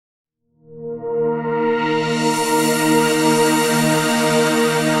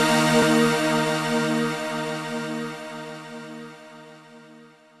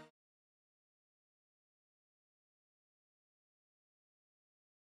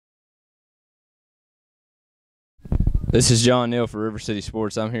This is John Neal for River City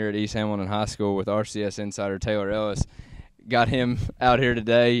Sports. I'm here at East Hamilton High School with RCS insider Taylor Ellis. Got him out here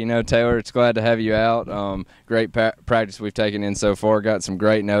today. You know, Taylor, it's glad to have you out. Great practice we've taken in so far. Got some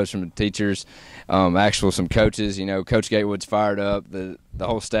great notes from the teachers, some coaches. You know, Coach Gatewood's fired up. The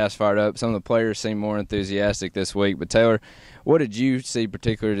whole staff's fired up. Some of the players seem more enthusiastic this week. But, Taylor, what did you see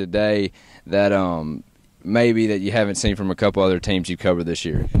particularly today that maybe that you haven't seen from a couple other teams you covered this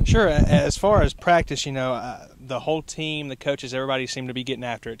year? Sure. As far as practice, you know, the whole team, the coaches, everybody seemed to be getting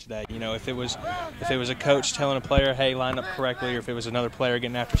after it today. You know, if it was a coach telling a player, hey, line up correctly, or if it was another player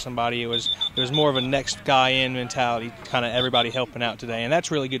getting after somebody, it was more of a next guy in mentality, kind of everybody helping out today. And that's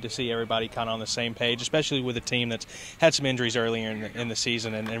really good to see everybody kind of on the same page, especially with a team that's had some injuries earlier in the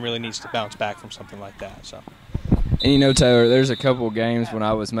season and really needs to bounce back from something like that. So. And, you know, Taylor, there's a couple of games when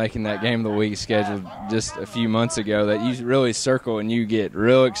I was making that Game of the Week schedule just a few months ago that you really circle and you get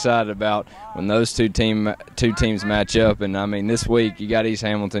real excited about when those two teams match up. And, I mean, this week you got East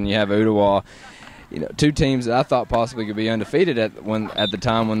Hamilton, you have Ooltewah. You know, two teams that I thought possibly could be undefeated at the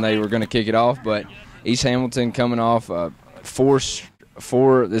time when they were going to kick it off. But East Hamilton coming off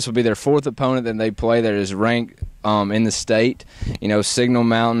this will be their fourth opponent that they play that is ranked in the state. You know, Signal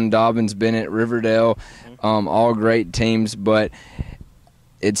Mountain, Dobbins, Bennett, Riverdale, all great teams, but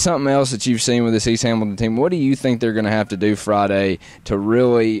it's something else that you've seen with this East Hamilton team. What do you think they're going to have to do Friday to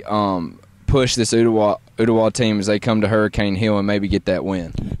really push this Ooltewah team as they come to Hurricane Hill and maybe get that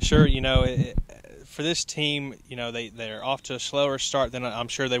win? Sure, you know, for this team, you know, they're off to a slower start than I'm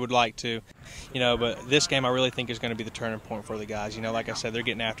sure they would like to, you know, but this game I really think is going to be the turning point for the guys. You know, like I said, they're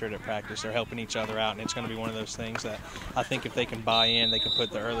getting after it at practice. They're helping each other out, and it's going to be one of those things that I think if they can buy in, they can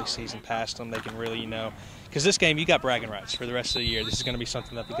put the early season past them. They can really, you know, because this game, you got bragging rights for the rest of the year. This is going to be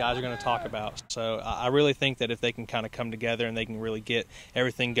something that the guys are going to talk about. So I really think that if they can kind of come together and they can really get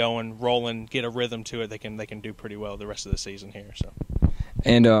everything going, rolling, get a rhythm to it, they can do pretty well the rest of the season here. So.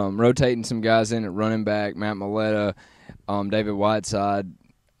 And rotating some guys in at running back, Matt Maletta, David Whiteside,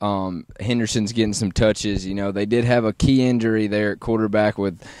 Henderson's getting some touches. You know, they did have a key injury there at quarterback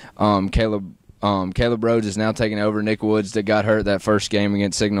with Caleb Rhodes is now taking over. Nick Woods that got hurt that first game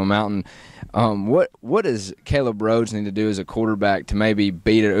against Signal Mountain. What does Caleb Rhodes need to do as a quarterback to maybe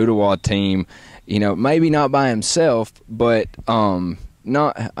beat an Ooltewah team? You know, maybe not by himself, but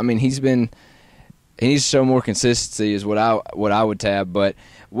not. I mean, he needs to show more consistency is what I would tab. But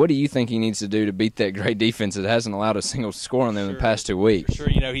what do you think he needs to do to beat that great defense that hasn't allowed a single score on them in the past 2 weeks? Sure,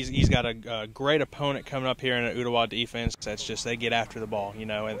 you know, he's got a great opponent coming up here in an Ooltewah defense. That's just they get after the ball, you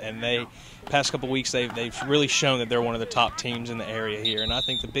know, and they past couple weeks they've really shown that they're one of the top teams in the area here. And I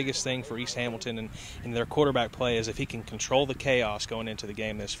think the biggest thing for East Hamilton and their quarterback play is if he can control the chaos going into the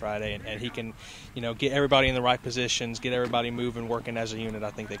game this Friday and he can, you know, get everybody in the right positions, get everybody moving, working as a unit,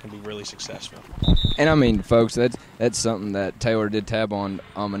 I think they can be really successful. And I mean, folks, that's something that Taylor did tab on,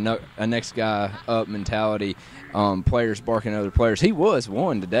 a next guy up mentality, players barking at other players. He was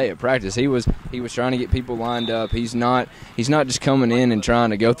one today at practice. He was trying to get people lined up. He's not just coming in and trying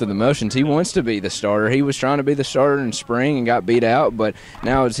to go through the motions. He wants to be the starter. He was trying to be the starter in spring and got beat out, but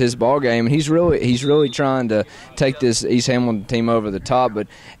now it's his ball game, and he's really trying to take this East Hamilton team over the top. But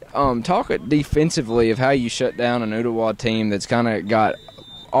talk defensively of how you shut down an Ooltewah team that's kind of got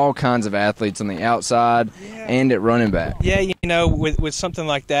all kinds of athletes on the outside and at running back. Yeah, you know, with something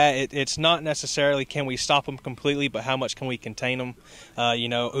like that, it's not necessarily can we stop them completely, but how much can we contain them? You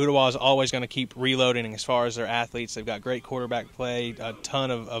know, Ooltewah is always going to keep reloading as far as their athletes. They've got great quarterback play, a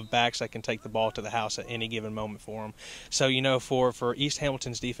ton of backs that can take the ball to the house at any given moment for them. So, you know, for East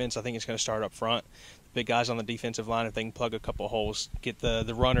Hamilton's defense, I think it's going to start up front. Big guys on the defensive line, if they can plug a couple holes, get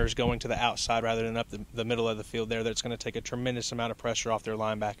the runners going to the outside rather than up the middle of the field there, that's going to take a tremendous amount of pressure off their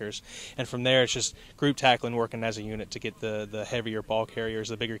linebackers. And from there, it's just group tackling, working as a unit to get the heavier ball carriers,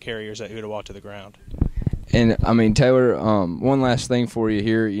 the bigger carriers at Ooltewah to the ground. And, I mean, Taylor, one last thing for you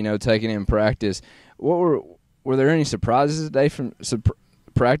here, you know, taking in practice. Were there any surprises today from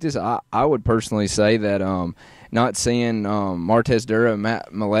practice? I would personally say that not seeing Martez Dura and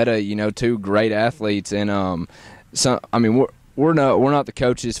Matt Maletta, you know, two great athletes, and I mean, we're not the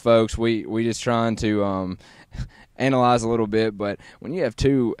coaches, folks. We just trying to analyze a little bit, but when you have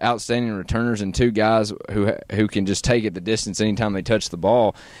two outstanding returners and two guys who can just take it the distance anytime they touch the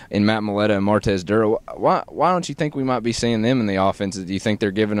ball, in Matt Maletta and Martez Dura, why don't you think we might be seeing them in the offense? Do you think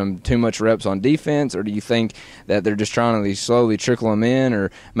they're giving them too much reps on defense, or do you think that they're just trying to slowly trickle them in, or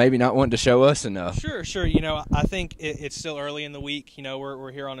maybe not wanting to show us enough? Sure. You know, I think it's still early in the week. You know,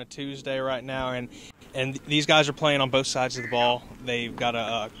 we're here on a Tuesday right now, and these guys are playing on both sides of the ball. They've got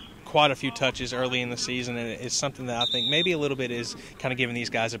a quite a few touches early in the season, and it's something that I think maybe a little bit is kind of giving these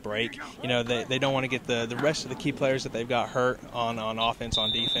guys a break. You know, they don't want to get the rest of the key players that they've got hurt on offense,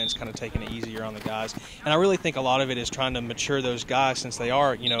 on defense, kind of taking it easier on the guys. And I really think a lot of it is trying to mature those guys, since they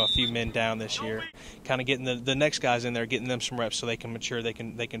are, you know, a few men down this year, kind of getting the next guys in there, getting them some reps so they can mature, they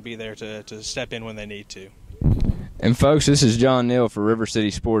can be there to step in when they need to. And folks, this is John Neal for River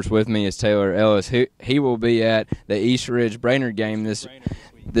City Sports. With me is Taylor Ellis. He will be at the East Ridge Brainerd game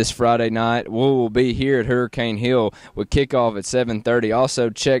this Friday night. We will be here at Hurricane Hill with kickoff at 7:30.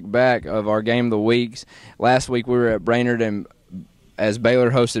 Also, check back of our game of the weeks. Last week we were at Brainerd, and as Baylor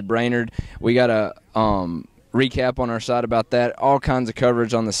hosted Brainerd, we got a recap on our site about that. All kinds of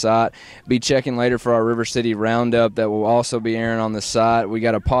coverage on the site. Be checking later for our River City Roundup that will also be airing on the site. We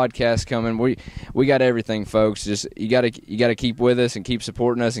got a podcast coming. We got everything, folks. Just you got to keep with us and keep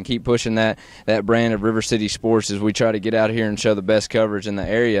supporting us and keep pushing that brand of River City Sports as we try to get out here and show the best coverage in the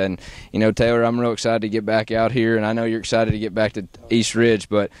area. And you know, Taylor, I'm real excited to get back out here, and I know you're excited to get back to East Ridge,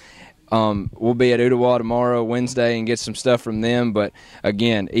 but we'll be at Ooltewah tomorrow, Wednesday, and get some stuff from them. But,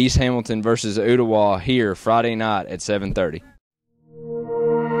 again, East Hamilton versus Ooltewah here Friday night at 7:30.